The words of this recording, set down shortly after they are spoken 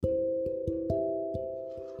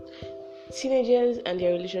Teenagers and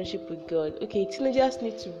their relationship with God. Okay, teenagers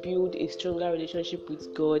need to build a stronger relationship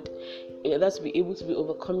with God in order to be able to be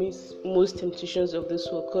overcoming most temptations of this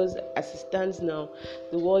world, because as it stands now,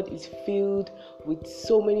 the world is filled with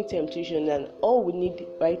so many temptations, and all we need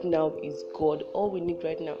right now is God. All we need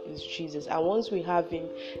right now is Jesus, and once we have Him,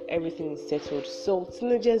 everything is settled. So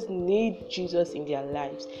teenagers need Jesus in their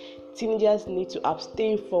lives. Teenagers need to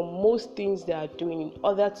abstain from most things they are doing in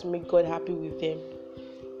order to make God happy with them.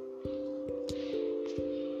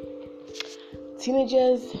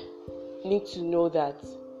 Teenagers need to know that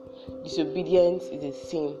disobedience is a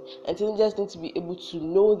sin, and teenagers need to be able to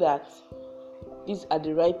know that these are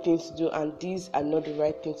the right things to do and these are not the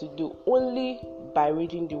right things to do, only by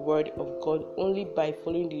reading the word of God, only by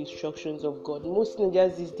following the instructions of God. Most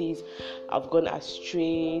teenagers these days have gone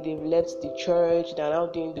astray. They've left the church. They're now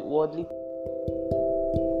doing the worldly